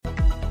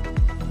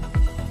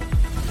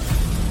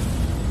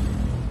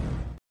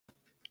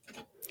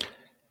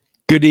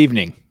Good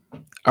evening.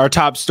 Our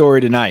top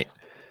story tonight.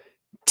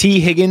 T.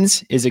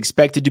 Higgins is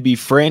expected to be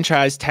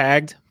franchise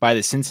tagged by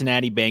the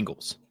Cincinnati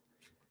Bengals.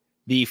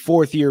 The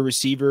fourth-year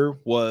receiver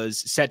was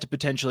set to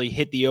potentially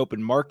hit the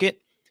open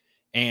market,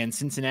 and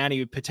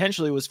Cincinnati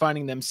potentially was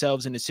finding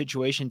themselves in a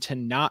situation to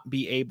not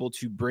be able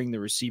to bring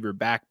the receiver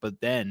back. But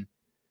then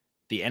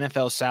the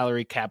NFL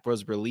salary cap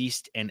was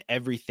released and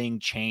everything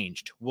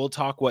changed. We'll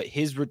talk what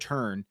his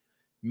return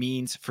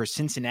means for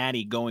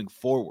Cincinnati going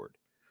forward.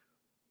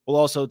 We'll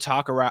also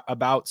talk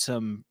about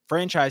some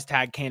franchise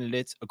tag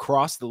candidates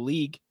across the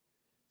league,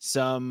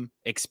 some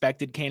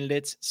expected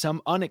candidates,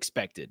 some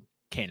unexpected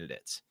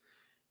candidates.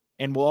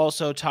 And we'll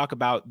also talk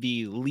about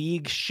the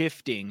league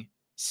shifting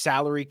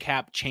salary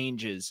cap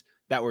changes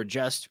that were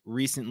just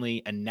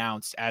recently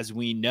announced. As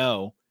we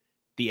know,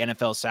 the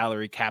NFL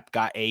salary cap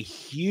got a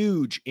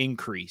huge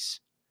increase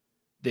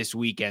this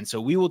weekend.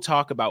 So we will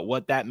talk about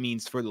what that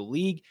means for the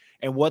league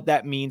and what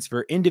that means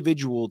for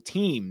individual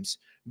teams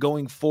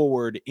going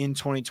forward in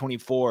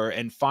 2024.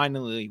 And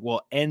finally, we'll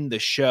end the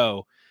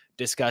show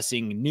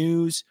discussing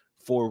news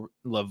for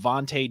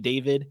Levante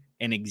David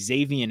and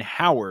Xavier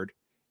Howard.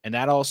 And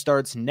that all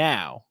starts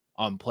now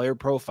on Player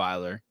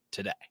Profiler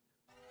today.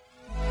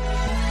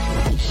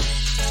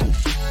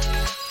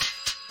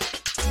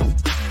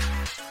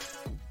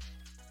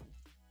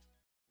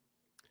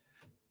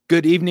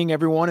 Good evening,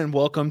 everyone, and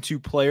welcome to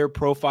Player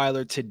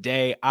Profiler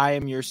today. I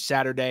am your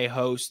Saturday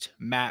host,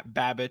 Matt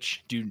Babich.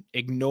 Do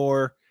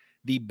ignore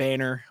the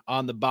banner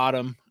on the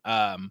bottom.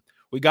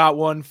 We got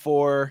one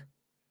for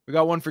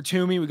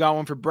Toomey, we got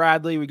one for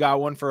Bradley, we got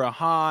one for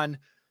Ahan.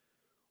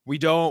 We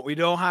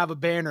don't have a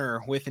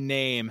banner with a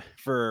name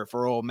for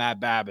old Matt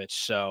Babich.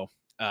 So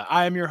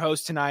I am your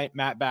host tonight,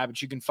 Matt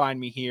Babich. You can find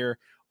me here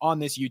on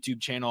this YouTube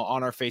channel,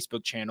 on our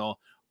Facebook channel,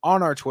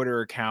 on our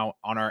Twitter account,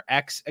 on our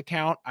X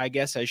account, I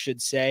guess I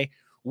should say,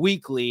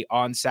 weekly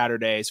on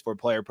Saturdays for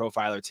Player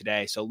Profiler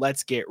today. So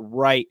let's get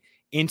right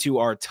into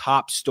our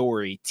top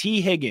story. T.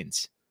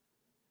 Higgins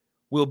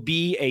will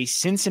be a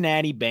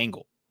Cincinnati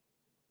Bengal.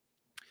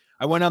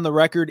 I went on the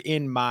record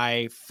in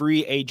my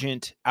free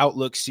agent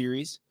outlook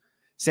series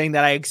saying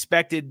that I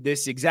expected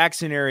this exact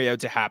scenario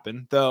to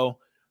happen, though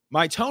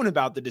my tone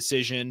about the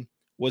decision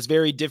was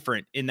very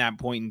different in that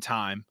point in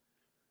time,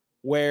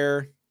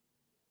 where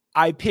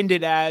I pinned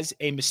it as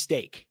a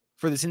mistake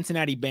for the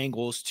Cincinnati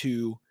Bengals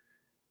to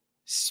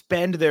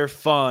spend their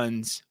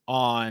funds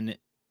on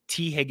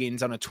T.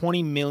 Higgins on a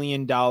 $20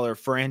 million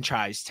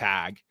franchise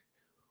tag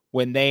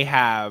when they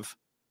have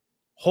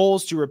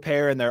holes to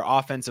repair in their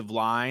offensive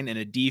line and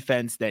a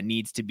defense that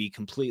needs to be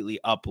completely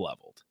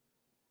up-leveled.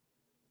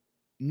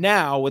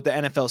 Now, with the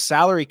NFL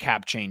salary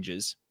cap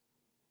changes,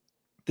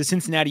 the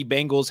Cincinnati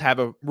Bengals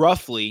have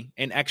roughly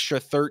an extra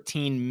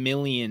 $13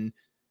 million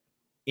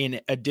in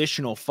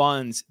additional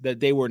funds that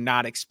they were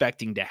not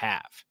expecting to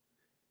have.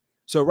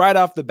 So right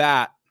off the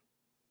bat,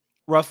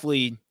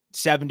 roughly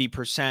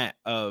 70%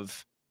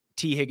 of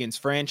T. Higgins'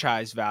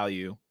 franchise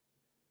value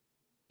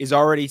is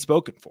already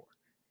spoken for.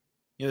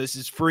 You know, this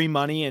is free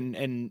money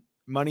and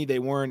money they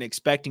weren't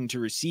expecting to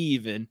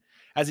receive. And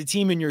as a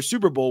team in your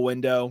Super Bowl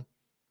window,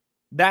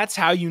 that's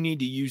how you need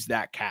to use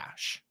that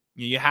cash.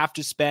 You have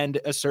to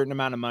spend a certain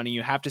amount of money.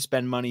 You have to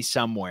spend money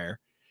somewhere.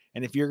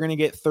 And if you're going to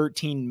get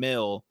 13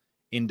 mil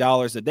in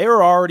dollars that they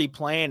were already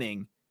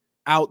planning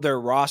out their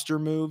roster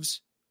moves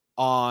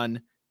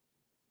on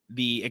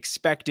the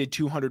expected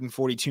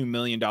 $242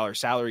 million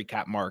salary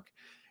cap mark,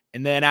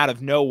 and then out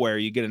of nowhere,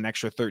 you get an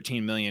extra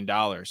 $13 million.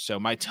 So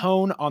my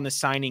tone on the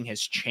signing has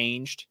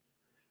changed.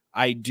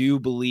 I do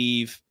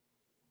believe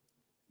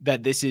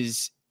that this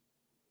is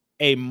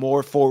a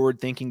more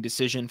forward-thinking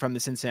decision from the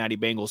Cincinnati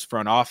Bengals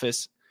front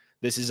office.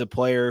 This is a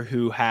player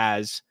who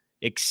has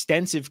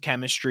extensive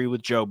chemistry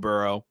with Joe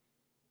Burrow.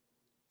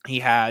 He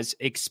has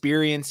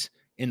experience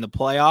in the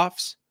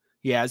playoffs.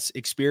 He has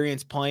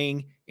experience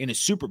playing in a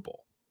Super Bowl.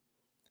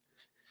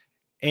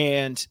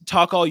 And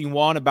talk all you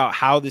want about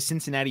how the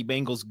Cincinnati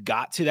Bengals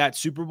got to that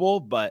Super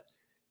Bowl, but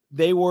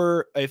they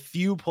were a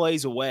few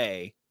plays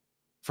away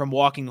from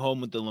walking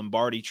home with the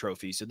Lombardi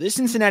Trophy. So this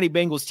Cincinnati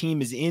Bengals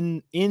team is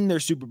in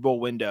their Super Bowl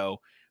window.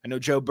 I know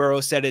Joe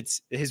Burrow said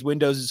it's his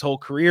window's his whole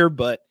career,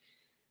 but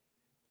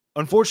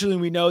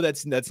unfortunately we know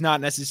that's not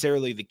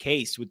necessarily the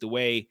case with the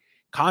way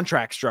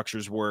contract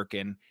structures work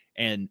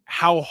and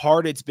how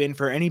hard it's been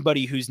for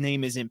anybody whose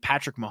name isn't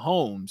Patrick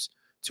Mahomes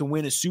to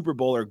win a Super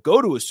Bowl or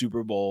go to a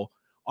Super Bowl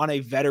on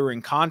a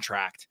veteran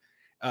contract,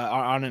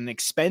 on an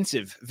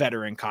expensive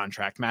veteran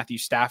contract. Matthew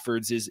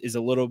Stafford's is a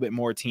little bit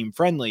more team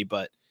friendly,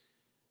 but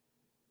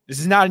this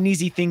is not an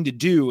easy thing to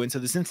do. And so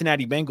the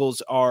Cincinnati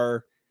Bengals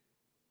are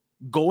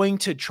going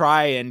to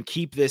try and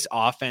keep this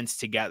offense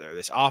together,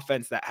 this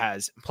offense that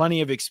has plenty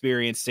of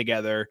experience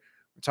together.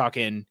 We're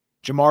talking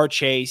Jamar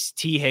Chase,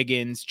 T.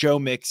 Higgins, Joe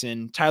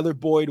Mixon. Tyler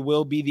Boyd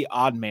will be the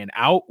odd man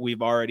out.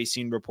 We've already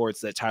seen reports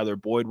that Tyler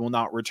Boyd will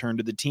not return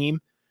to the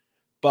team,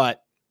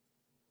 but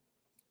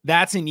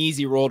that's an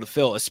easy role to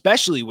fill,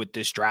 especially with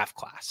this draft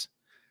class.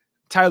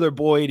 Tyler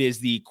Boyd is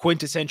the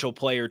quintessential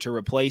player to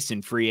replace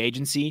in free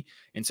agency.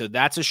 And so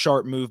that's a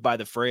sharp move by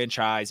the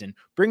franchise. And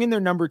bringing their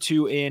number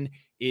 2 in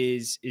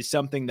is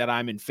something that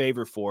I'm in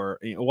favor for.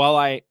 While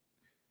I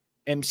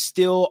am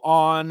still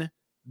on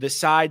the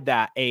side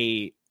that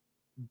a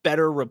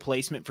better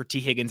replacement for T.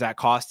 Higgins at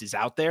cost is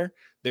out there,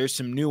 there's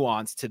some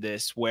nuance to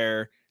this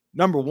where,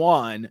 number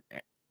one,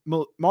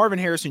 Marvin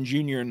Harrison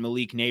Jr. and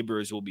Malik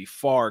Neighbors will be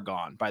far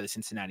gone by the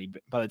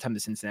time the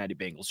Cincinnati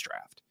Bengals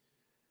draft.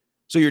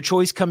 So your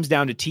choice comes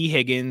down to T.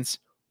 Higgins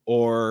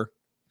or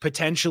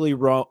potentially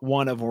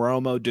one of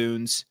Rome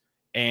Odunze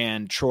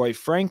and Troy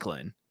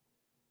Franklin.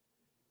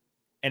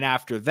 And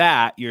after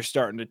that, you're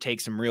starting to take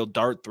some real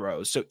dart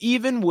throws. So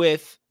even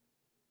with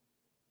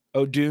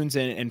Odunze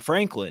and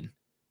Franklin,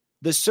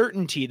 the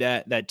certainty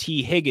that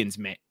T. Higgins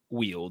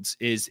wields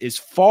is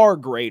far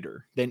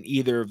greater than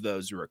either of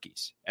those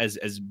rookies.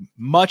 As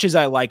much as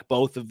I like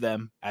both of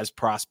them as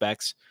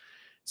prospects,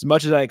 as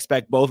much as I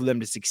expect both of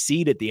them to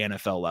succeed at the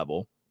NFL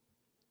level,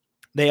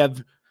 they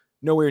have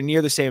nowhere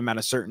near the same amount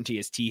of certainty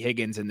as T.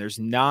 Higgins, and there's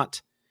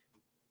not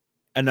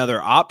another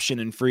option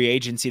in free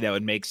agency that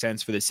would make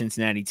sense for the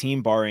Cincinnati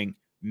team, barring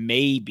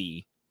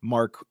maybe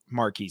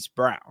Marquise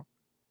Brown.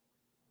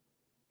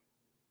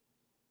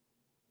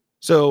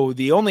 So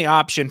the only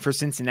option for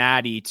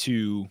Cincinnati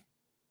to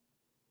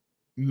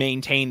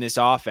maintain this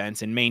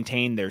offense and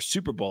maintain their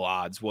Super Bowl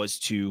odds was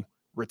to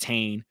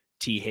retain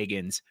T.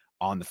 Higgins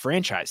on the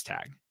franchise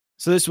tag.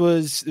 So this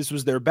was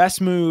their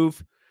best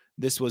move.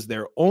 This was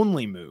their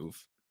only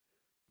move.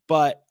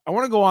 But I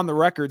want to go on the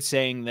record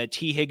saying that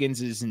T. Higgins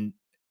is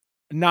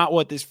not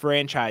what this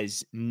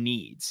franchise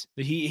needs.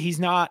 He's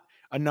not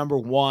a number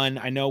 1.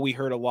 I know we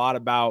heard a lot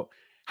about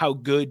how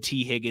good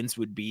T. Higgins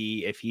would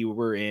be if he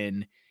were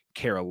in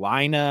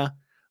Carolina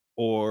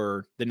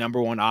or the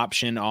number 1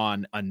 option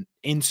on an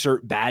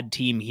insert bad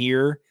team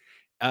here.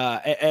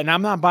 And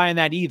I'm not buying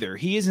that either.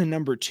 He is a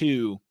number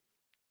 2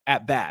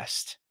 at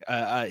best.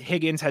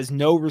 Higgins has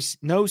no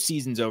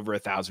seasons over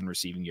 1,000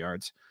 receiving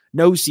yards,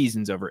 no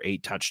seasons over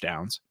 8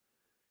 touchdowns.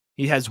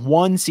 He has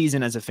 1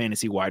 season as a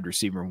fantasy wide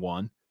receiver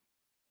 1.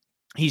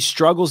 He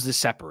struggles to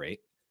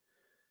separate.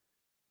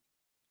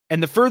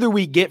 And the further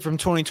we get from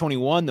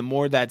 2021, the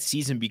more that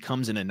season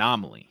becomes an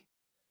anomaly.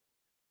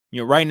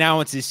 Right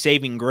now it's his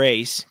saving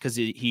grace because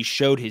he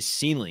showed his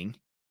ceiling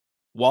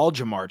while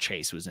Jamar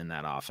Chase was in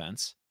that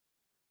offense.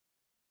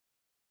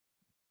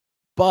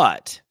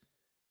 But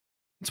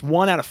it's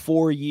 1 out of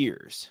 4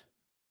 years.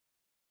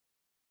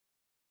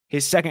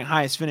 His second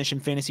highest finish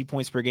in fantasy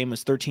points per game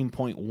was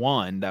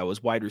 13.1. That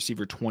was wide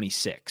receiver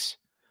 26.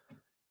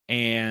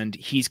 And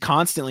he's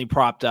constantly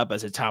propped up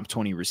as a top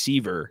 20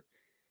 receiver.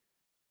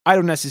 I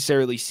don't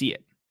necessarily see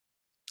it.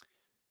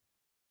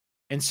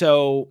 And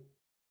so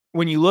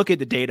when you look at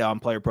the data on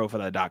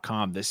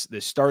playerprofiler.com, this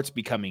starts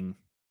becoming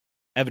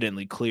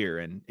evidently clear.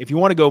 And if you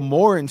want to go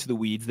more into the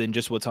weeds than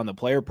just what's on the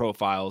player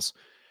profiles,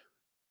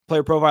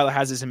 Player Profiler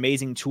has this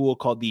amazing tool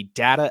called the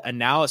data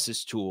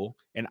analysis tool.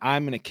 And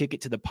I'm going to kick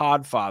it to the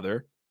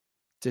Podfather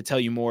to tell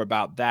you more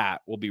about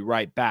that. We'll be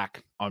right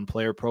back on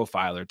Player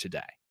Profiler today.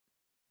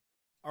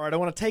 All right, I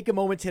want to take a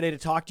moment today to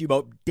talk to you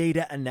about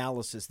data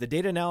analysis. The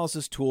data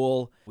analysis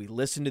tool, we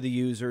listen to the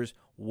users.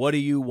 What do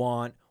you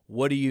want?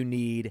 What do you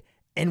need?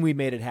 And we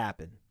made it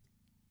happen.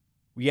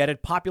 We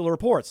added popular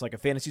reports like a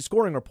fantasy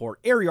scoring report,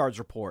 air yards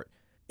report.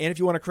 And if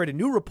you want to create a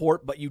new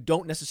report, but you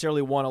don't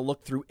necessarily want to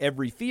look through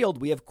every field,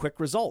 we have quick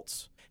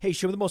results. Hey,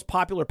 show me the most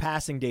popular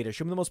passing data.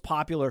 Show me the most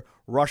popular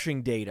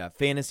rushing data,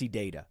 fantasy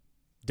data.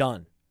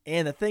 Done.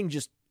 And the thing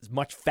just is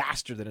much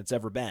faster than it's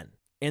ever been.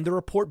 And the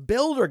report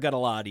builder got a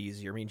lot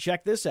easier. I mean,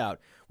 check this out.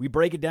 We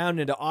break it down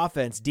into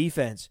offense,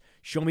 defense.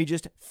 Show me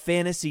just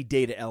fantasy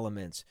data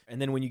elements.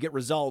 And then when you get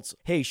results,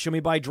 hey, show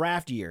me by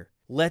draft year.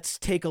 Let's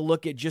take a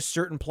look at just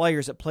certain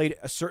players that played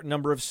a certain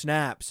number of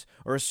snaps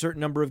or a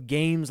certain number of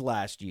games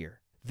last year.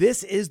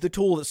 This is the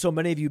tool that so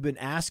many of you have been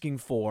asking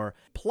for,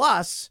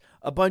 plus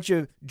a bunch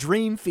of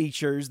dream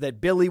features that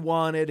Billy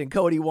wanted and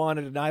Cody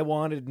wanted and I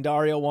wanted and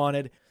Dario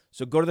wanted.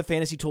 So go to the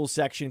fantasy tools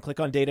section, click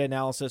on data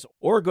analysis,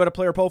 or go to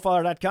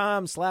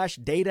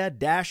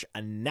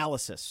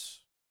playerprofiler.com/data-analysis.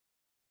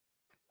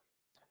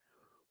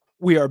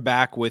 We are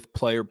back with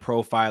Player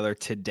Profiler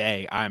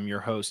today. I'm your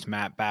host,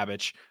 Matt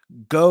Babich.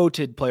 Go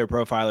to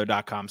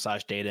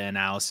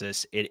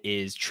playerprofiler.com/data-analysis. It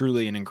is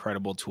truly an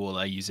incredible tool.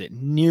 I use it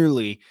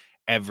nearly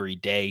every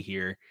day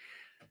here.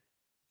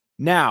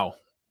 Now,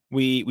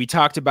 we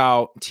talked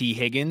about T.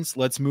 Higgins.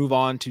 Let's move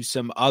on to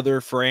some other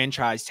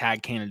franchise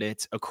tag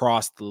candidates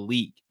across the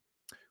league.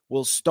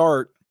 We'll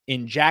start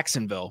in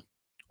Jacksonville,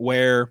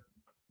 where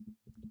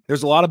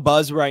there's a lot of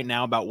buzz right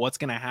now about what's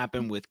going to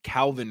happen with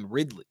Calvin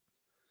Ridley.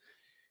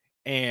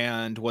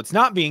 And what's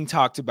not being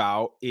talked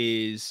about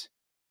is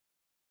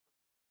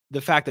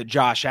the fact that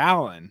Josh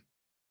Allen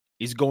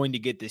is going to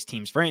get this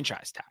team's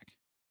franchise tag.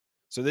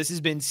 So this has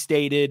been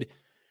stated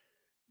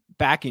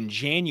back in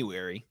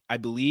January, I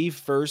believe,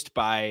 first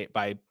by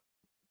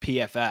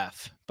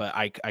PFF, but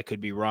I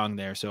could be wrong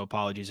there, so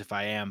apologies if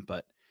I am.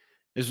 But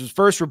this was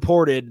first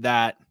reported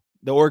that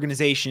the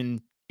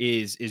organization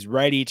is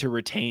ready to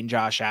retain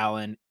Josh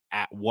Allen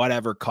at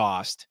whatever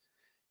cost.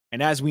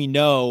 And as we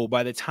know,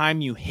 by the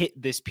time you hit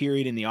this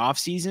period in the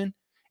offseason,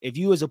 if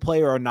you as a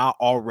player are not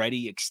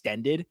already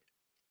extended,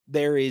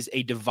 there is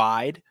a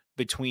divide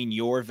between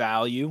your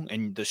value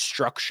and the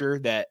structure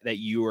that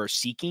you are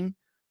seeking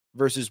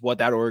versus what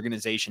that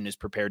organization is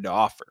prepared to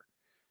offer.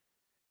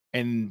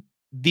 And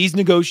these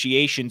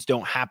negotiations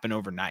don't happen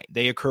overnight.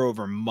 They occur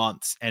over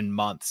months and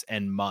months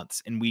and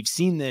months. And we've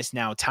seen this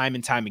now time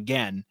and time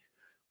again,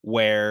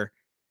 where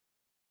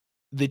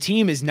the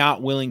team is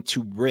not willing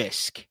to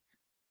risk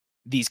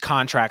these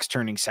contracts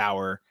turning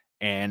sour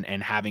and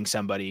having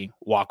somebody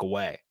walk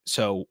away.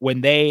 So when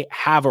they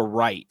have a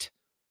right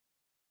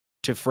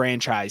to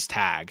franchise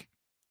tag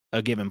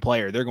a given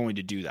player, they're going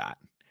to do that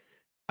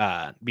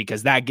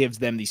because that gives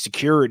them the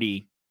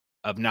security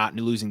of not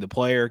losing the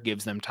player,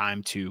 gives them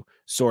time to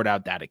sort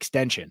out that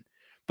extension.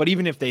 But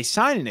even if they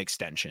sign an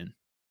extension,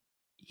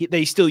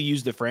 they still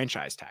use the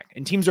franchise tag,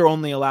 and teams are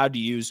only allowed to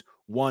use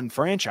one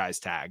franchise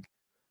tag.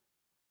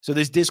 So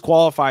this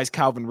disqualifies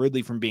Calvin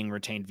Ridley from being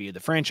retained via the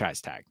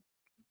franchise tag.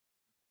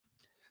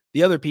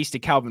 The other piece to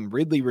Calvin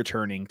Ridley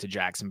returning to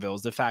Jacksonville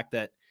is the fact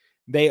that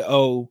they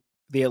owe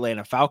the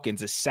Atlanta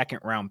Falcons a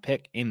second-round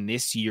pick in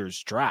this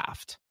year's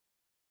draft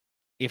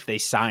if they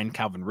sign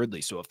Calvin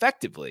Ridley. So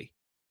effectively,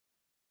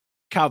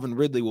 Calvin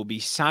Ridley will be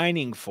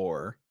signing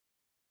for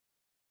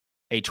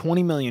a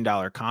 $20 million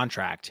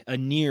contract, a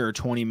near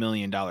 $20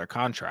 million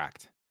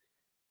contract,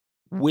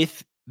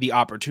 with the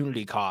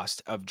opportunity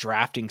cost of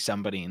drafting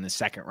somebody in the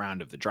second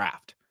round of the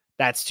draft.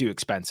 That's too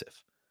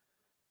expensive.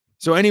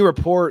 So any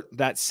report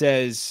that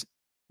says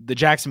the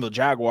Jacksonville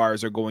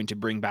Jaguars are going to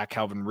bring back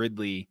Calvin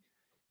Ridley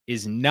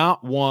is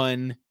not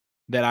one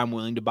that I'm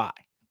willing to buy.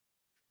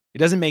 It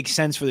doesn't make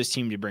sense for this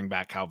team to bring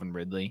back Calvin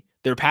Ridley.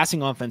 Their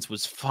passing offense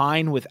was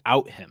fine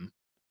without him.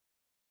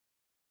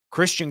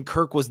 Christian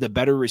Kirk was the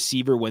better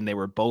receiver when they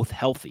were both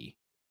healthy.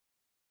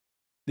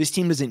 This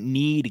team doesn't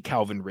need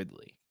Calvin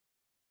Ridley,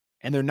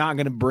 and they're not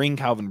going to bring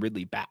Calvin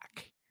Ridley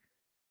back.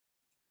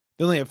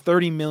 They only have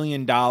 $30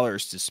 million to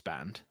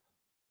spend.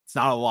 It's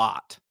not a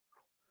lot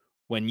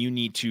when you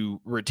need to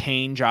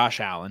retain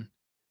Josh Allen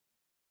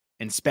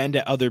and spend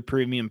at other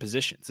premium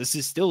positions. This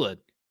is still a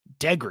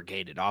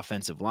degraded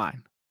offensive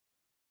line.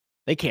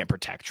 They can't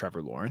protect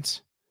Trevor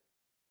Lawrence.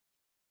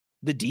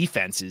 The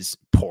defense is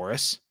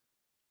porous.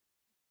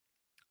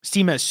 This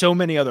team has so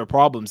many other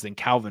problems than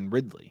Calvin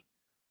Ridley.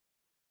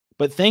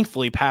 But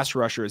thankfully, pass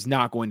rusher is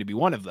not going to be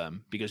one of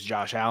them because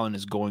Josh Allen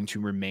is going to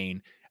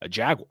remain a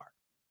Jaguar.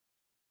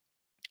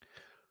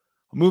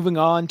 Moving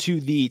on to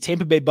the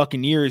Tampa Bay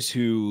Buccaneers,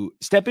 who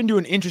step into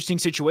an interesting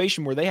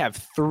situation where they have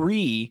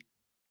 3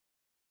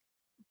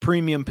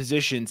 premium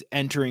positions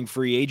entering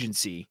free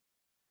agency.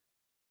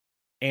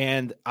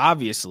 And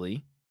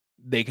obviously,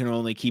 they can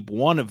only keep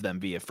one of them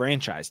via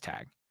franchise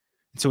tag.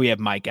 So we have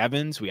Mike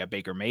Evans, we have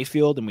Baker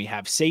Mayfield, and we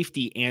have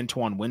safety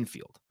Antoine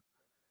Winfield.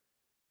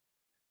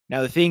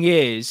 Now, the thing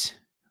is,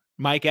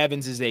 Mike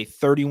Evans is a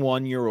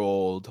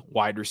 31-year-old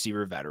wide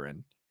receiver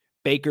veteran.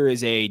 Baker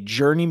is a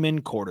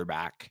journeyman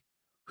quarterback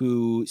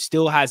who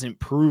still hasn't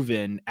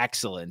proven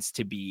excellence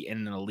to be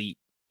in an elite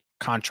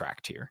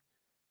contract here.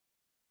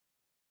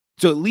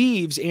 So it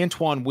leaves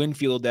Antoine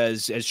Winfield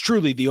as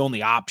truly the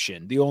only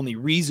option, the only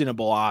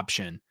reasonable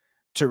option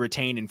to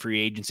retain in free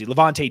agency.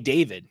 Levante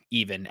David,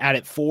 even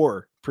at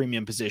 4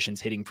 premium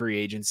positions hitting free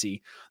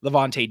agency.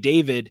 Levante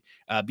David,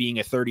 being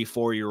a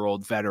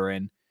 34-year-old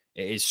veteran,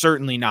 is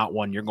certainly not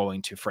one you're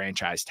going to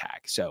franchise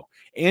tag. So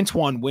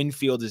Antoine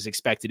Winfield is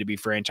expected to be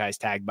franchise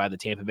tagged by the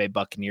Tampa Bay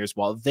Buccaneers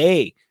while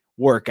they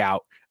work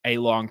out a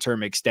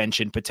long-term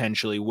extension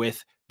potentially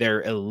with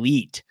their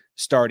elite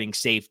starting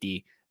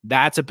safety.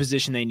 That's a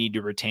position they need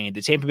to retain.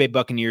 The Tampa Bay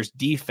Buccaneers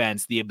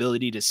defense, the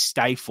ability to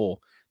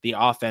stifle the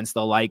offense,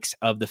 the likes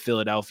of the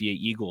Philadelphia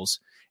Eagles,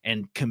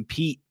 and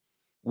compete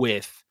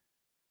with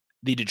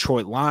the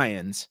Detroit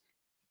Lions,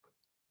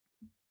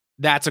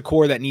 that's a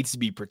core that needs to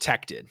be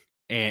protected.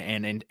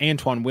 And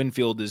Antoine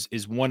Winfield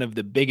is one of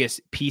the biggest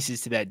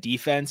pieces to that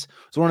defense.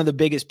 It's one of the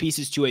biggest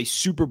pieces to a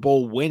Super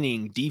Bowl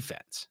winning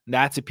defense.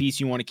 That's a piece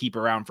you want to keep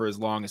around for as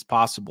long as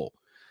possible.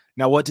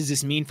 Now, what does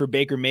this mean for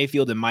Baker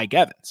Mayfield and Mike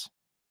Evans?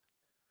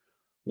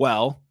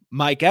 Well,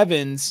 Mike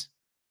Evans,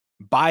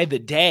 by the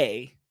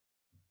day,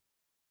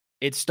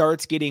 it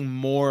starts getting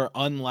more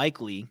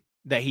unlikely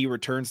that he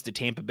returns to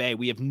Tampa Bay.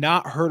 We have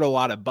not heard a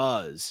lot of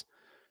buzz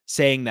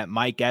saying that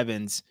Mike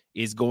Evans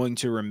is going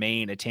to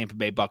remain a Tampa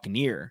Bay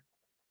Buccaneer.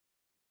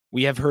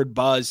 We have heard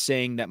buzz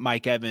saying that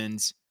Mike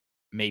Evans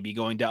may be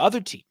going to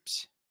other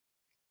teams.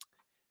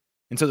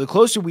 And so the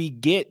closer we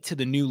get to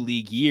the new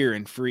league year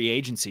and free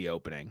agency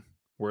opening,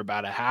 we're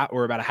about a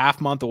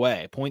half month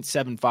away,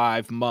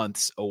 0.75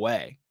 months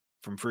away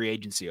from free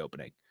agency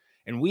opening.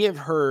 And we have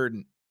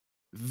heard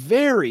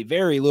very,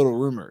 very little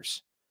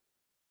rumors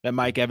that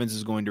Mike Evans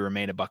is going to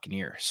remain a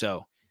Buccaneer.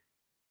 So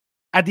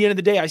at the end of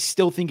the day, I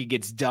still think it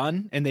gets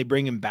done and they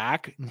bring him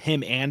back,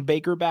 him and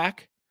Baker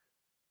back.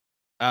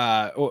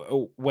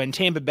 When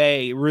Tampa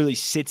Bay really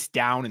sits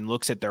down and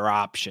looks at their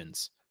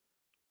options,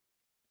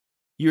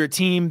 You're a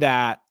team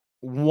that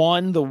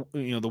won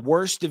the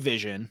worst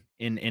division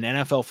in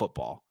NFL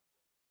football.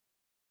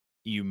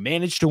 You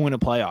managed to win a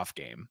playoff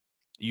game.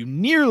 You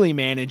nearly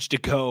managed to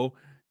go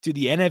to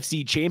the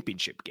NFC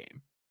Championship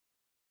game.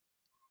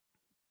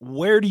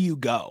 Where do you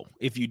go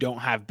if you don't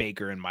have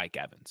Baker and Mike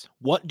Evans?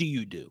 What do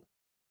you do?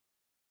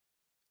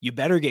 You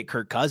better get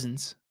Kirk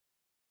Cousins.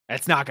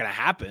 That's not going to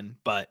happen,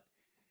 but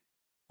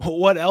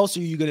what else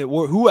are you going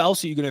to, who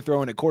else are you going to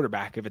throw in a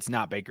quarterback if it's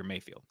not Baker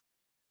Mayfield?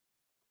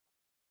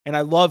 And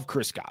I love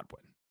Chris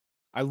Godwin.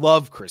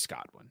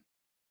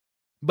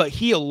 But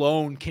he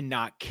alone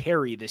cannot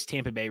carry this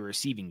Tampa Bay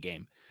receiving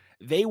game.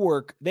 They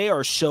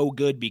are so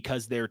good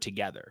because they're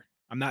together.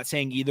 I'm not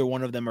saying either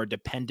one of them are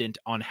dependent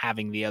on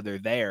having the other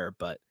there,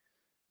 but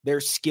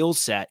their skill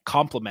set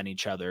complement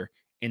each other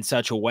in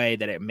such a way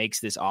that it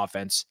makes this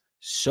offense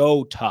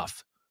so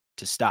tough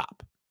to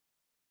stop.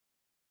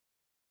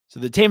 So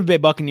the Tampa Bay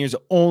Buccaneers'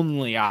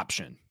 only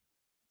option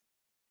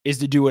is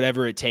to do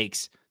whatever it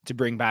takes to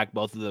bring back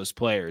both of those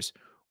players.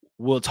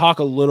 We'll talk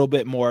a little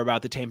bit more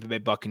about the Tampa Bay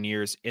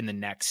Buccaneers in the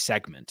next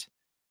segment.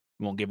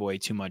 We won't give away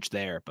too much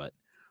there, but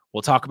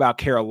we'll talk about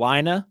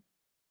Carolina,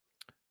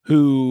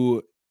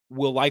 who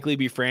will likely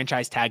be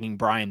franchise tagging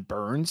Brian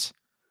Burns.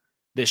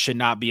 This should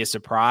not be a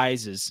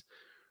surprise, as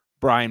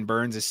Brian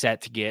Burns is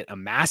set to get a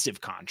massive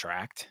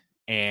contract,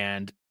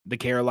 and the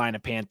Carolina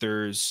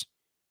Panthers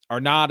are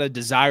not a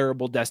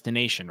desirable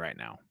destination right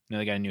now.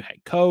 They got a new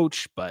head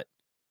coach, but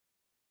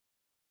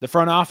the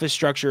front office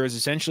structure is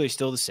essentially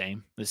still the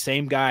same. The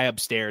same guy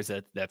upstairs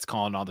that's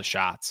calling all the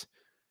shots.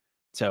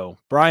 So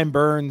Brian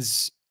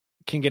Burns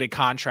can get a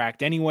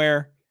contract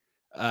anywhere,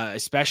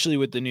 especially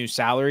with the new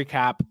salary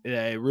cap.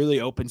 It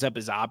really opens up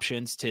his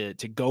options to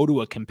go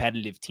to a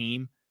competitive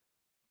team.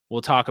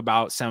 We'll talk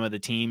about some of the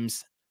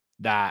teams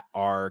that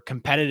are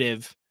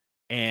competitive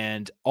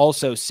and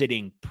also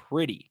sitting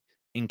pretty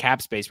in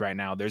cap space right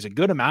now. There's a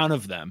good amount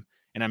of them,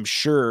 and I'm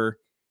sure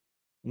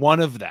one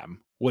of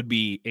them would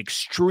be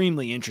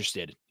extremely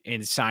interested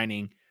in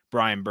signing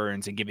Brian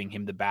Burns and giving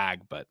him the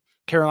bag. But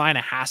Carolina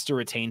has to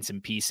retain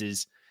some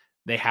pieces.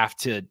 They have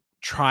to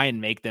try and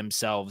make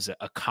themselves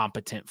a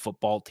competent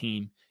football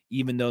team,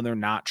 even though they're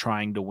not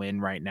trying to win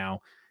right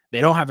now.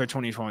 They don't have their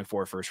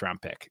 2024 first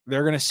round pick.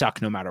 They're going to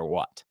suck no matter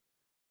what.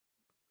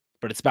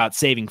 But it's about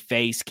saving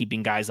face,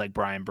 keeping guys like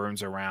Brian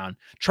Burns around,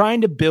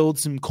 trying to build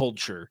some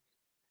culture.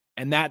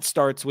 And that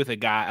starts with a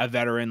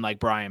veteran like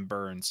Brian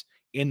Burns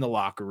in the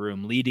locker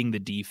room, leading the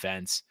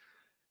defense.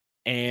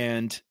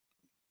 And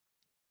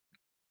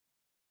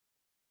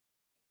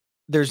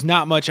there's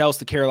not much else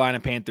the Carolina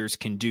Panthers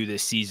can do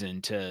this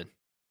season to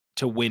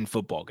win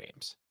football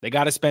games. They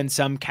got to spend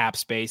some cap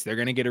space. They're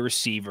going to get a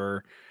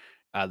receiver.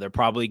 They're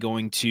probably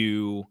going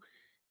to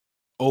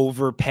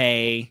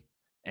overpay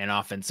an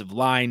offensive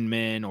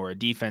lineman or a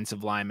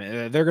defensive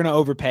lineman. They're going to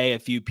overpay a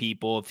few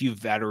people, a few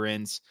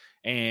veterans,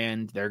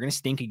 and they're going to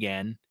stink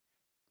again.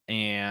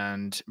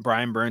 And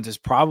Brian Burns is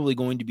probably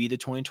going to be the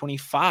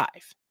 2025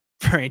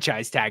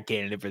 franchise tag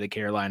candidate for the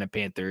Carolina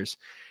Panthers.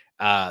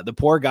 The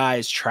poor guy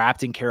is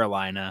trapped in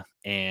Carolina,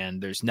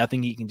 and there's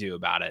nothing he can do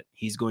about it.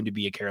 He's going to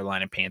be a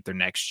Carolina Panther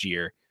next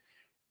year.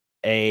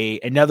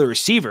 Another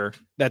receiver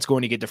that's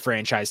going to get the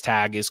franchise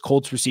tag is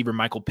Colts receiver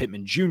Michael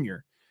Pittman Jr.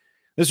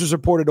 This was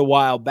reported a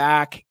while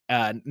back,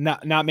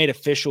 not made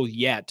official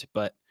yet,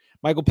 but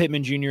Michael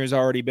Pittman Jr. has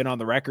already been on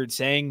the record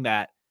saying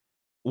that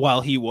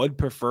while he would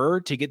prefer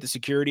to get the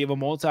security of a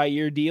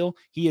multi-year deal,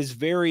 he is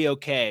very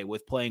okay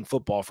with playing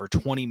football for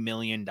 $20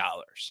 million.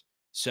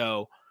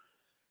 So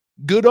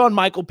good on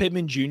Michael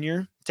Pittman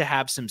Jr. to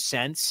have some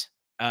sense.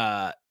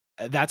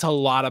 That's a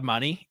lot of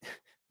money.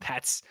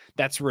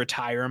 That's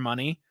retire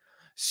money.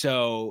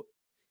 So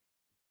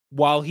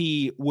while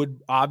he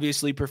would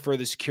obviously prefer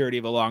the security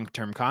of a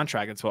long-term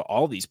contract, that's what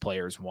all these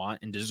players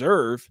want and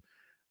deserve.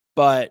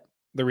 But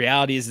the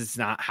reality is it's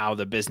not how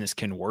the business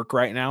can work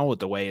right now with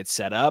the way it's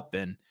set up.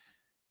 And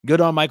good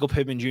on Michael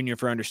Pittman Jr.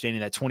 for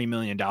understanding that $20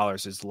 million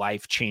is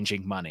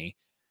life-changing money.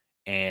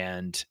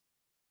 And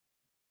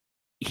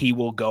he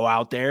will go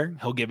out there.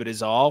 He'll give it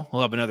his all.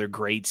 He'll have another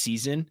great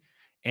season.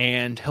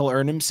 And he'll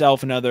earn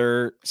himself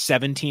another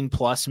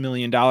 $17+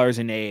 million in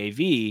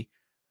AAV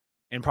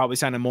and probably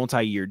sign a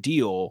multi-year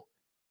deal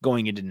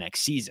going into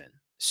next season.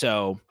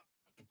 So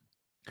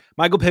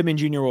Michael Pittman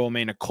Jr. will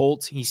remain a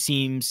Colt. He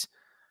seems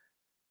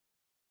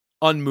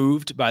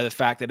unmoved by the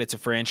fact that it's a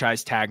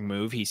franchise tag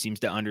move. He seems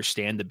to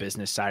understand the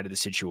business side of the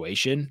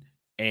situation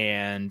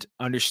and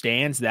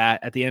understands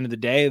that at the end of the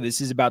day,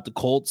 this is about the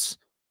Colts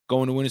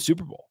going to win a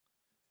Super Bowl.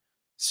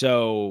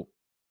 So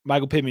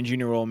Michael Pittman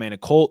Jr. will remain a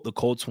Colt. The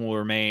Colts will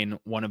remain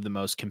one of the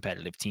most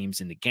competitive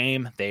teams in the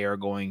game. They are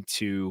going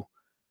to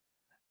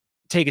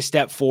take a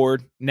step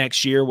forward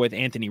next year with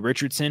Anthony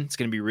Richardson. It's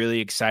going to be really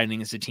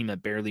exciting. It's a team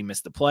that barely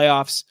missed the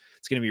playoffs.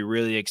 It's going to be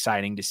really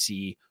exciting to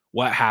see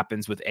what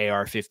happens with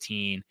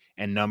AR-15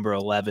 and number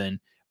 11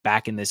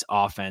 back in this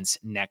offense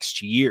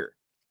next year.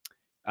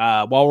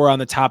 While we're on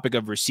the topic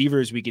of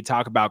receivers, we could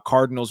talk about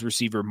Cardinals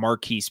receiver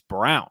Marquise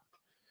Brown.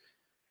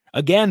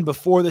 Again,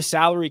 before the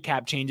salary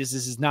cap changes,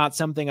 this is not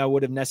something I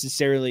would have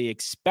necessarily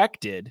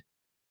expected.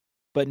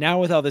 But now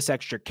with all this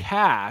extra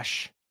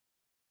cash,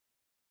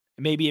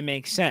 maybe it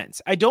makes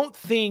sense. I don't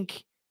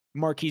think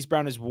Marquise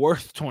Brown is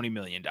worth $20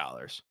 million.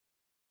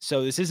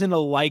 So this isn't a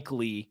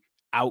likely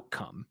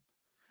outcome.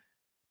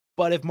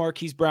 But if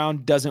Marquise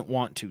Brown doesn't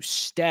want to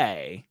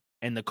stay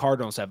and the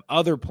Cardinals have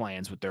other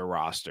plans with their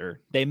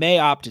roster, they may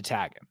opt to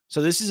tag him.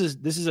 So this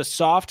is a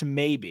soft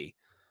maybe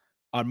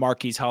on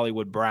Marquise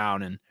Hollywood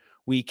Brown, and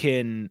we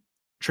can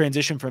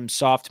transition from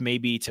soft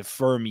maybe to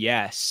firm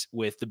yes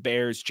with the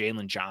Bears'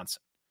 Jalen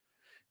Johnson.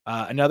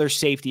 Another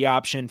safety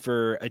option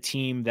for a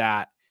team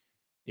that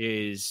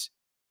is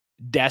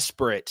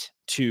desperate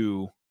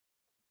to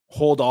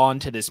hold on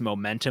to this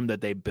momentum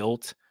that they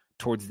built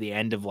towards the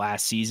end of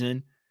last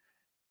season.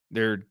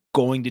 They're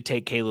going to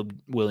take Caleb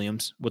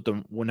Williams with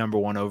the number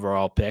 1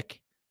 overall pick.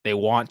 They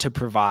want to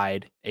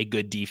provide a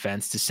good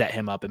defense to set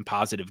him up in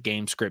positive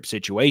game script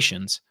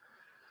situations.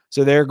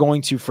 So they're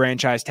going to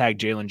franchise tag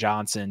Jalen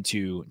Johnson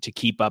to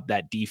keep up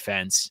that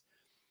defense.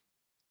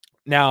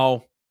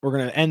 Now, we're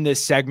going to end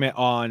this segment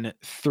on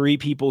 3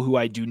 people who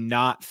I do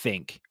not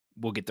think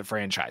will get the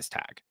franchise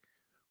tag.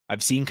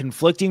 I've seen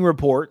conflicting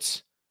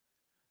reports,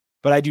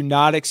 but I do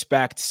not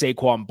expect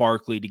Saquon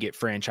Barkley to get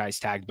franchise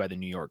tagged by the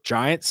New York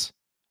Giants.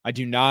 I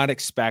do not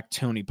expect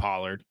Tony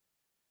Pollard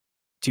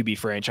to be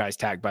franchise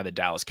tagged by the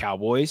Dallas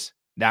Cowboys.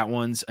 That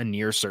one's a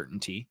near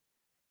certainty.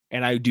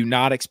 And I do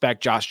not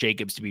expect Josh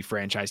Jacobs to be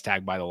franchise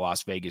tagged by the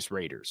Las Vegas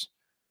Raiders.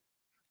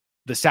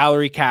 The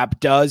salary cap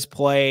does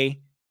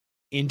play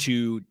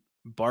into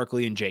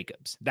Barkley and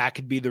Jacobs. That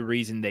could be the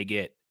reason they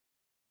get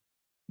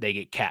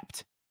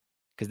kept,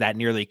 because that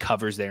nearly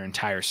covers their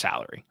entire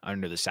salary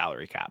under the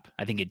salary cap.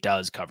 I think it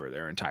does cover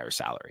their entire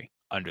salary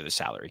under the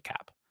salary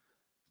cap.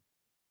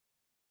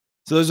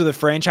 So those are the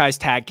franchise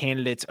tag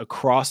candidates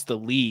across the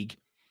league.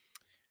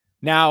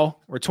 Now,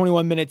 we're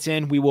 21 minutes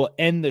in. We will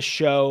end the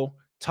show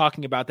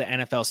talking about the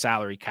NFL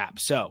salary cap.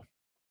 So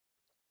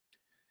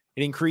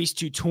it increased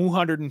to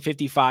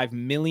 $255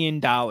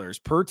 million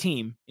per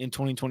team in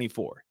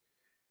 2024.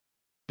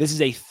 This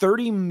is a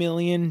 $30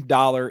 million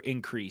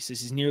increase.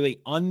 This is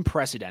nearly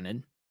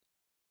unprecedented.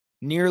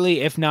 Nearly,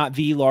 if not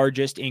the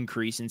largest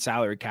increase in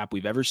salary cap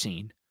we've ever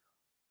seen.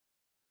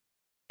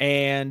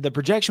 And the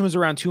projection was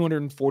around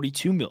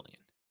 $242 million.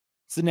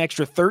 It's an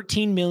extra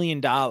 $13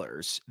 million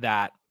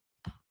that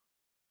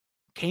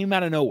came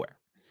out of nowhere.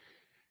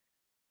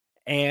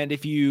 And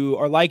if you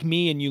are like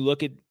me and you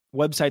look at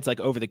websites like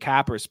Over the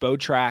Cap or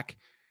Spotrac,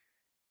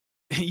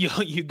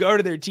 you go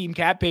to their team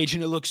cap page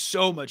and it looks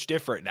so much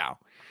different now.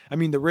 I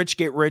mean, the rich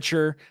get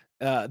richer.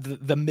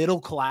 The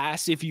middle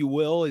class, if you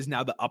will, is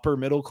now the upper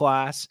middle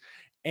class.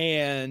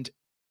 And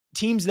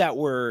teams that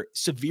were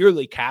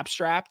severely cap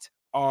strapped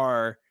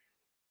are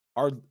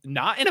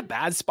not in a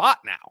bad spot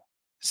now.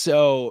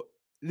 So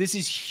this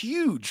is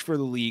huge for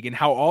the league and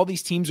how all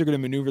these teams are going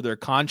to maneuver their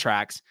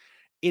contracts.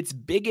 It's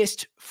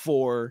biggest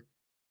for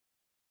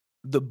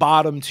the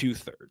bottom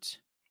 2/3,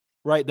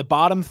 right? The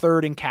bottom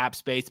third in cap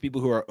space,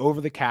 people who are over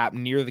the cap,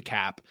 near the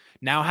cap,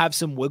 now have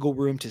some wiggle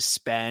room to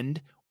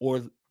spend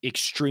or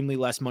extremely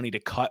less money to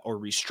cut or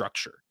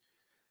restructure.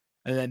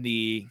 And then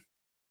the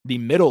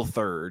middle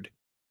third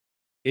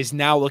is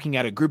now looking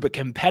at a group of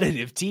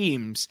competitive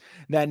teams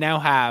that now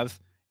have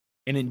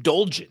an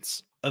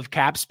indulgence of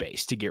cap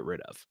space to get rid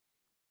of.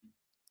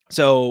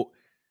 So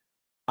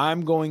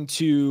I'm going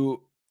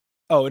to,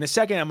 in a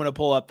second, I'm going to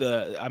pull up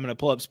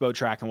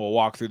Spotrac and we'll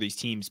walk through these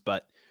teams.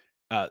 But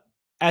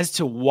as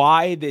to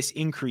why this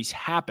increase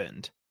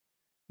happened,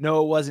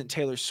 no, it wasn't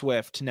Taylor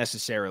Swift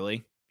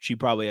necessarily. She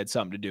probably had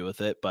something to do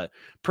with it. But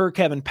per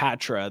Kevin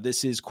Patra,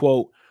 this is,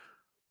 quote,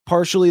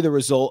 partially the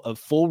result of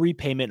full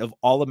repayment of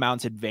all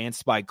amounts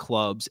advanced by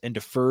clubs and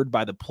deferred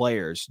by the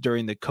players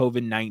during the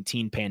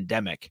COVID-19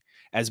 pandemic,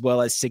 as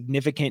well as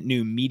significant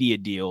new media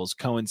deals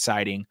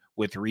coinciding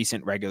with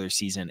recent regular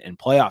season and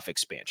playoff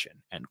expansion,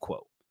 end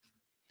quote.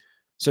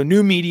 So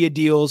new media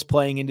deals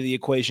playing into the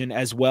equation,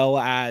 as well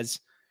as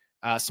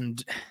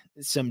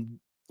some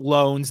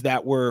loans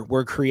that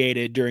were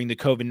created during the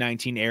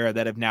COVID-19 era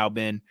that have now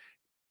been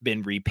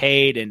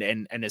repaid,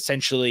 and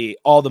essentially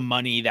all the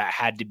money that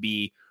had to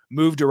be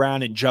moved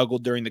around and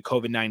juggled during the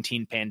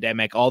COVID-19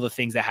 pandemic, all the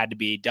things that had to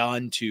be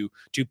done to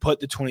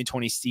put the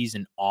 2020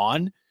 season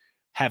on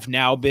have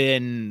now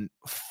been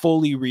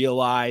fully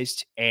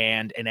realized,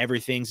 and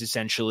everything's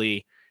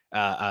essentially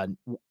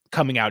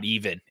coming out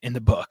even in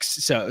the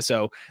books.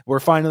 So we're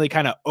finally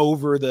kind of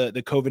over the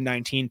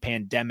COVID-19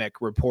 pandemic,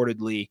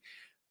 reportedly,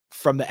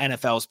 from the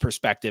NFL's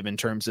perspective in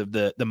terms of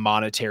the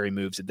monetary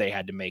moves that they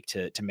had to make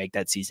to make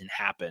that season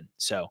happen.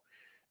 So,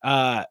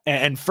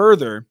 and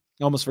further,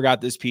 almost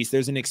forgot this piece.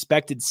 There's an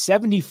expected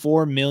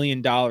 $74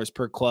 million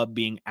per club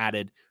being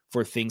added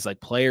for things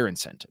like player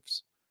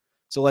incentives.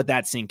 So let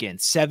that sink in.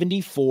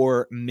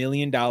 $74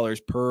 million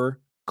per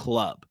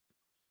club.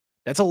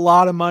 That's a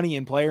lot of money,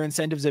 and player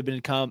incentives have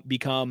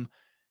become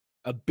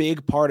a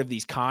big part of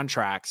these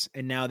contracts.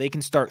 And now they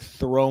can start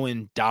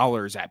throwing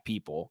dollars at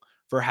people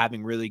for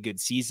having really good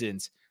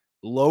seasons,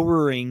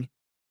 lowering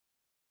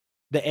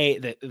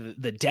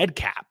the dead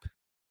cap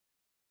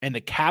and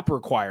the cap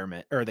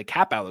requirement or the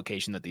cap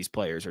allocation that these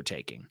players are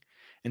taking.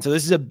 And so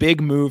this is a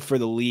big move for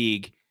the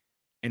league,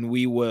 and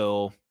we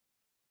will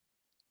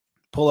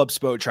pull up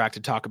Spotrac to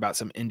talk about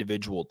some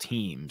individual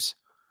teams.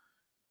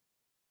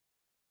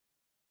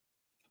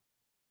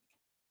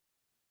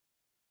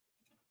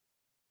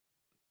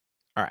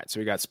 All right, so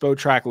we got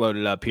Spotrac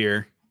loaded up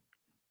here.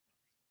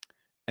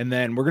 And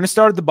then we're going to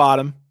start at the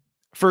bottom.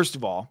 First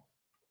of all,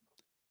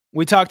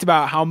 we talked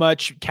about how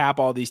much cap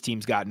all these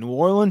teams got. New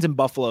Orleans and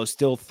Buffalo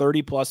still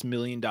 $30+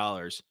 million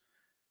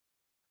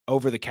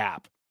over the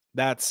cap.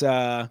 That's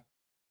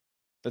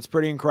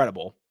pretty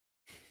incredible.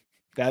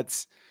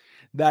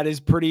 That is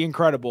pretty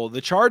incredible.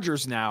 The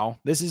Chargers now,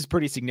 this is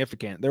pretty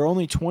significant. They're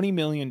only $20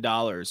 million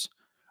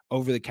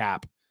over the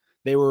cap.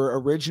 They were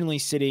originally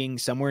sitting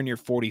somewhere near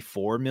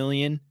 $44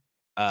 million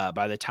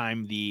by the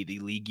time the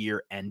league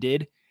year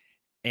ended.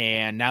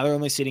 And now they're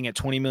only sitting at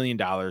 $20 million,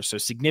 so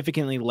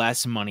significantly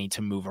less money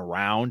to move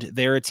around.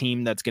 They're a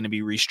team that's going to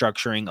be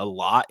restructuring a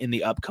lot in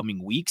the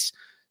upcoming weeks,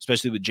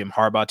 especially with Jim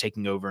Harbaugh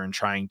taking over and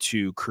trying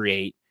to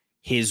create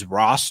his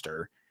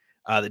roster.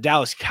 The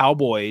Dallas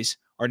Cowboys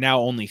are now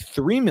only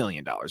 $3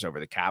 million over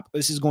the cap.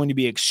 This is going to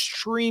be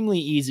extremely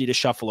easy to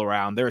shuffle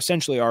around. They're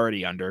essentially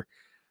already under.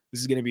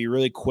 This is going to be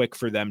really quick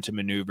for them to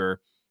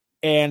maneuver,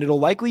 and it'll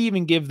likely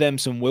even give them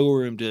some wiggle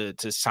room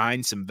to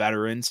sign some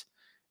veterans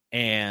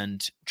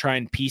and try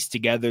and piece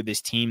together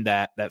this team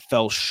that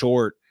fell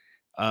short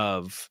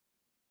of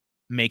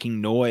making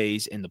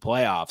noise in the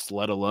playoffs,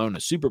 let alone a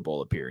Super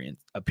Bowl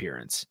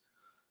appearance.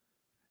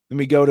 Then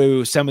we go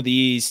to some of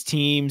these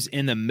teams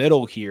in the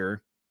middle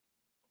here.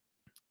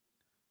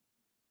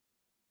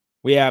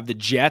 We have the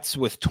Jets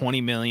with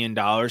 $20 million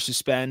to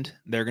spend.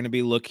 They're going to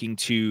be looking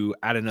to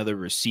add another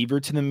receiver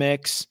to the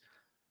mix.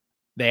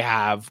 They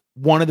have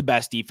one of the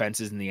best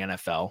defenses in the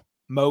NFL.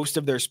 Most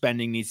of their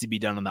spending needs to be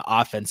done on the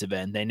offensive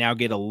end. They now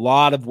get a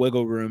lot of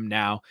wiggle room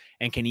now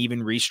and can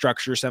even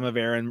restructure some of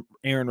Aaron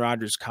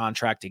Rodgers'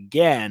 contract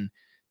again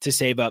to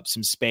save up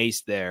some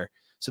space there.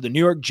 So the New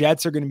York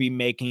Jets are going to be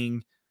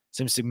making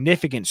some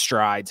significant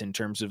strides in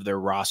terms of their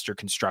roster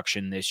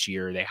construction this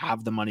year. They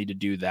have the money to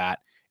do that.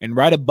 And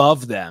right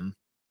above them,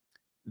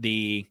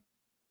 the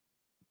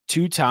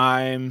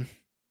two-time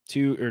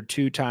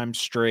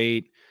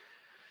straight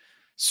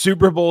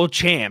Super Bowl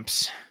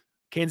champs,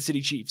 Kansas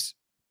City Chiefs,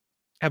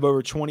 have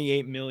over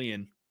 28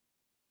 million,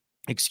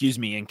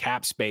 in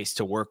cap space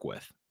to work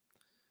with.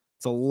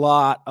 It's a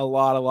lot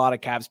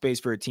of cap space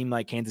for a team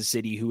like Kansas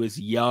City, who is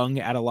young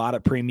at a lot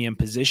of premium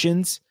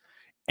positions,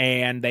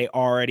 and they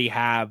already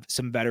have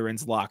some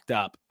veterans locked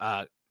up.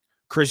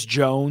 Chris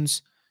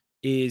Jones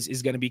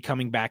is going to be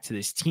coming back to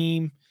this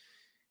team.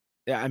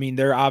 I mean,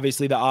 they're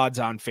obviously the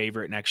odds-on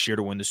favorite next year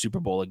to win the Super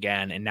Bowl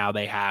again, and now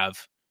they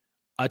have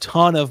a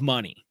ton of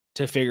money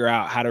to figure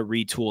out how to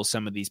retool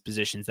some of these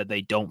positions that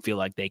they don't feel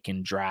like they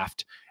can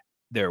draft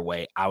their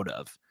way out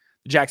of.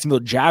 The Jacksonville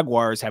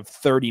Jaguars have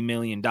 $30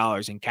 million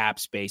in cap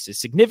space. A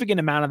significant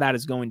amount of that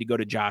is going to go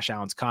to Josh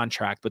Allen's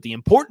contract. But the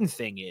important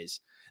thing is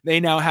they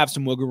now have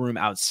some wiggle room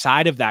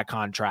outside of that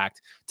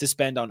contract to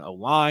spend on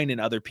O-line and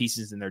other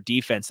pieces in their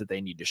defense that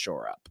they need to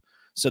shore up.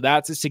 So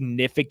that's a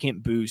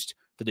significant boost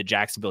for the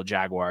Jacksonville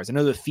Jaguars. I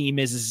know the theme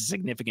is this is a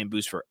significant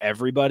boost for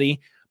everybody,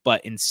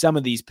 but in some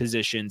of these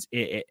positions,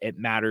 it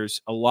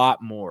matters a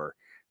lot more.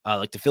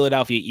 Like the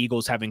Philadelphia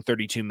Eagles having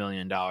 $32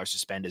 million to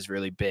spend is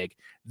really big.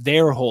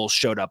 Their holes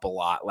showed up a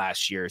lot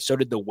last year. So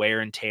did the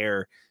wear and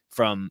tear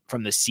from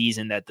the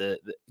season that the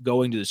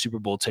going to the Super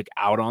Bowl took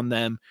out on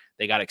them.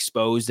 They got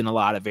exposed in a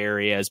lot of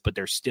areas, but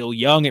they're still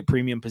young at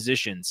premium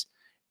positions.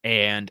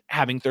 And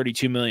having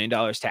 $32 million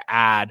to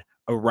add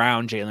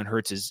around Jalen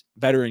Hurts'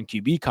 veteran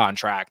QB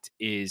contract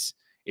is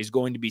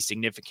going to be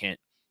significant.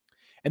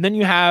 And then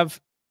you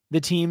have the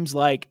teams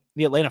like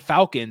the Atlanta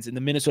Falcons and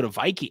the Minnesota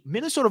Vikings.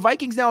 Minnesota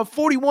Vikings now have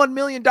 $41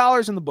 million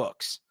in the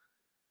books.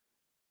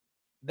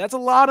 That's a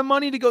lot of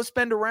money to go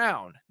spend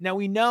around. Now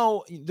we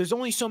know there's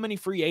only so many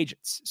free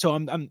agents. So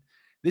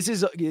this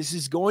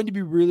is going to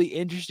be really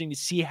interesting to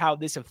see how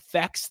this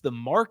affects the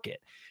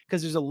market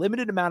because there's a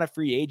limited amount of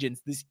free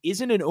agents. This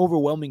isn't an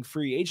overwhelming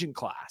free agent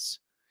class.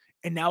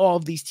 And now all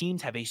of these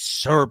teams have a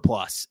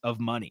surplus of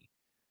money.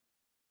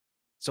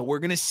 So we're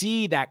going to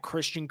see that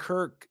Christian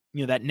Kirk,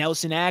 that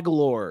Nelson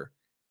Aguilar,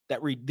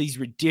 these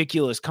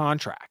ridiculous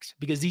contracts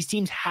because these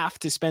teams have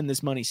to spend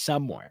this money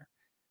somewhere.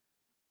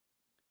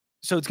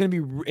 So it's going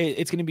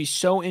to be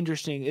so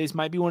interesting. This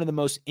might be one of the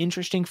most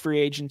interesting free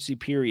agency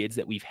periods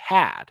that we've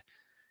had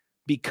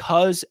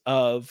because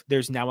of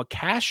there's now a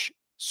cash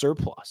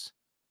surplus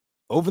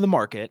over the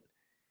market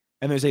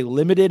and there's a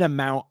limited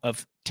amount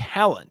of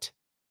talent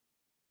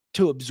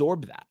to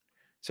absorb that.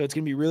 So it's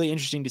going to be really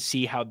interesting to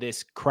see how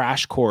this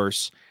crash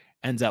course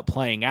ends up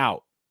playing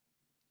out.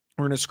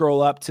 We're going to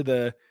scroll up to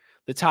the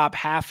top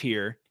half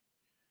here.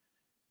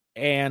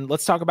 And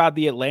let's talk about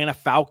the Atlanta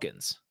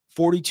Falcons.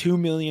 $42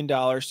 million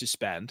to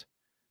spend.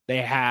 They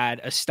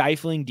had a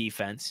stifling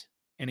defense,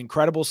 an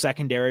incredible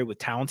secondary with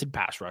talented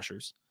pass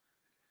rushers.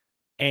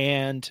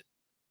 And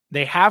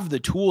they have the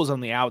tools on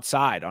the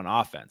outside on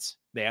offense.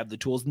 They have the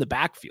tools in the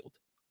backfield.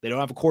 They don't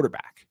have a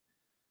quarterback.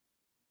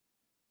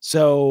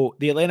 So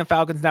the Atlanta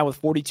Falcons now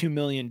with $42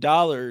 million,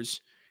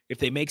 if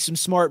they make some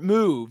smart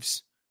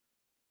moves,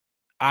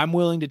 I'm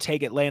willing to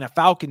take Atlanta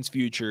Falcons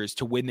futures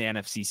to win the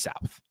NFC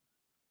South.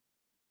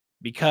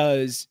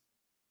 Because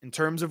in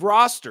terms of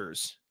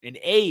rosters and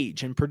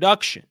age and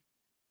production,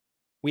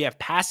 we have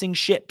passing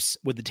ships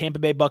with the Tampa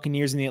Bay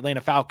Buccaneers and the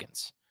Atlanta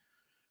Falcons.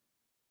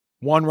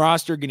 One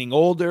roster getting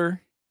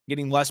older,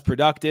 getting less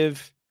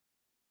productive.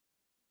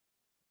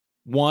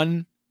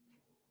 One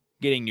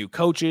getting new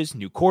coaches,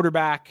 new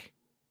quarterback,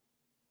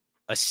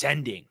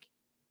 ascending,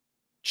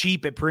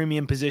 cheap at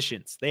premium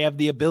positions. They have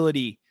the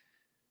ability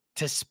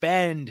to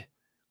spend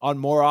on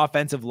more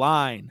offensive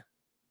line,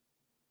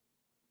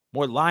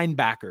 more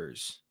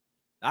linebackers.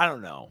 I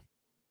don't know.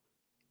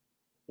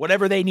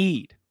 Whatever they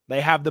need,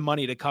 they have the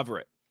money to cover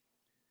it.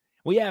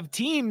 We have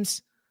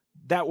teams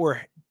that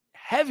were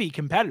heavy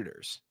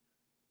competitors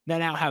that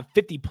now have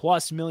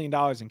 $50+ million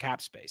in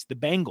cap space. The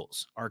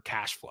Bengals are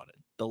cash flooded.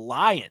 The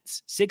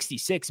Lions,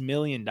 $66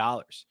 million,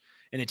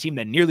 and a team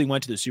that nearly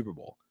went to the Super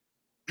Bowl.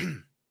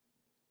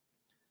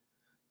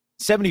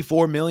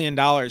 $74 million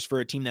for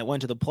a team that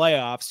went to the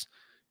playoffs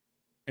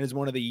and is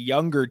one of the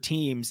younger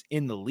teams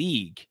in the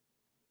league.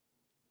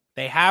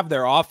 They have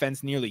their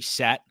offense nearly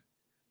set.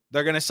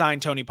 They're going to sign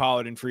Tony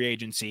Pollard in free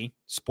agency.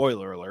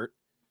 Spoiler alert.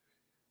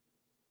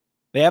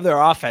 They have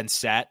their offense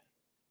set.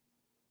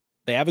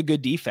 They have a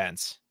good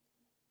defense.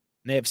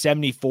 They have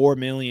 $74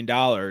 million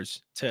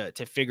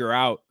to figure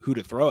out who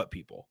to throw at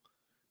people.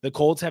 The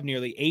Colts have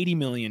nearly $80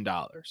 million.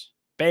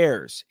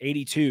 Bears,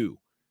 82.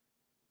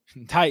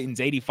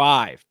 Titans,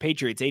 85.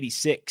 Patriots,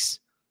 86.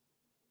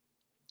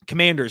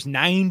 Commanders,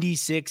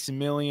 $96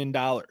 million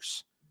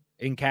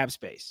in cap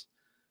space.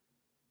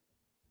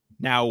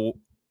 Now,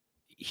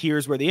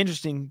 here's where the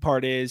interesting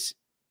part is.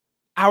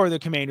 How are the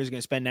Commanders going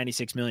to spend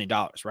 $96 million,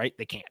 right?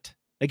 They can't.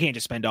 They can't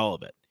just spend all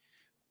of it.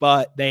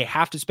 But they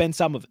have to spend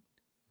some of it.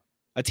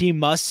 A team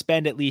must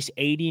spend at least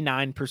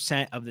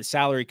 89% of the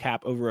salary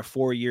cap over a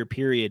 4-year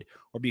period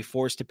or be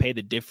forced to pay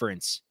the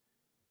difference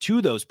to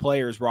those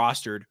players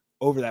rostered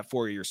over that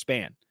 4-year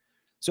span.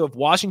 So if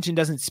Washington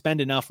doesn't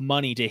spend enough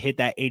money to hit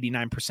that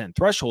 89%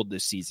 threshold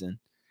this season,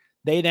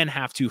 they then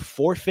have to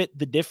forfeit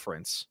the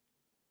difference,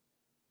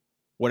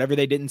 whatever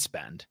they didn't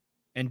spend,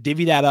 and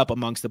divvy that up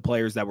amongst the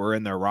players that were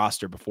in their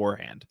roster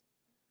beforehand.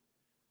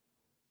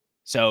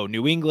 So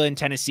New England,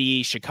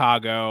 Tennessee,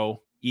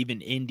 Chicago,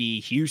 even Indy,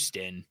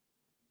 Houston,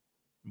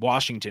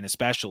 Washington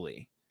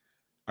especially,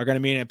 are going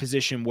to be in a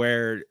position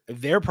where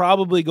they're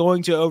probably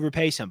going to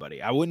overpay somebody.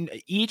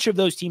 Each of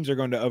those teams are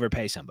going to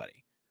overpay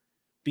somebody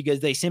because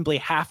they simply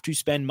have to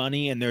spend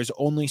money, and there's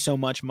only so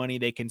much money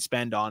they can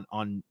spend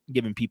on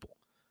given people.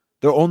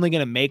 They're only going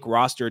to make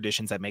roster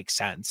additions that make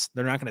sense.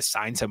 They're not going to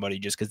sign somebody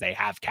just because they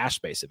have cash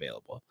space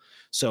available.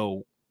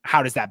 So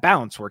how does that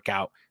balance work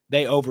out?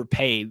 They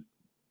overpay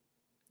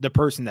the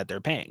person that they're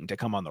paying to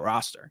come on the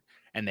roster,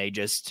 and they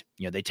just,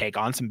 they take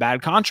on some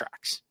bad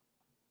contracts.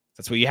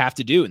 That's what you have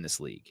to do in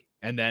this league.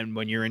 And then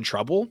when you're in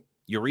trouble,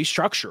 you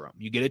restructure them.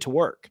 You get it to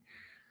work.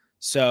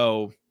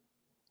 So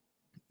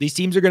these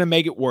teams are going to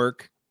make it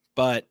work,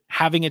 but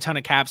having a ton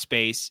of cap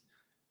space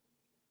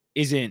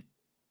isn't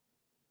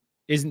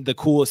the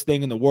coolest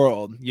thing in the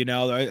world.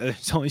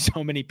 There's only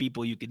so many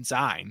people you can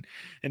sign,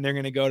 and they're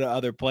going to go to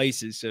other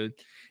places. So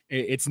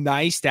it's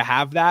nice to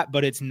have that,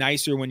 but it's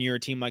nicer when you're a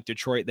team like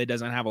Detroit that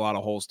doesn't have a lot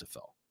of holes to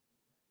fill,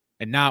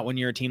 and not when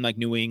you're a team like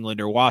New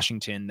England or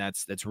Washington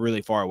that's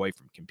really far away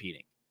from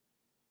competing.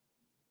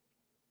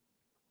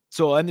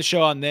 So we'll end the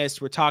show on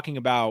this. We're talking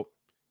about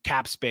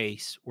cap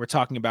space. We're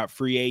talking about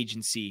free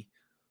agency.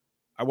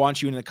 I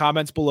want you in the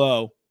comments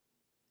below.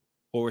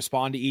 We'll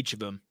respond to each of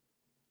them.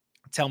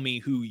 Tell me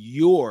who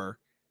your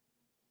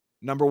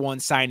number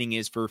one signing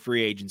is for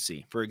free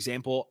agency. For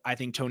example, I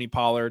think Tony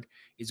Pollard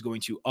is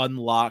going to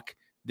unlock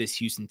this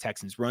Houston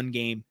Texans run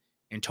game,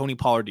 and Tony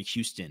Pollard to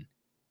Houston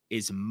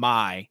is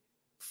my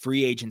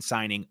free agent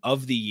signing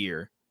of the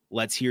year.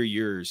 Let's hear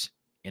yours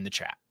in the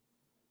chat.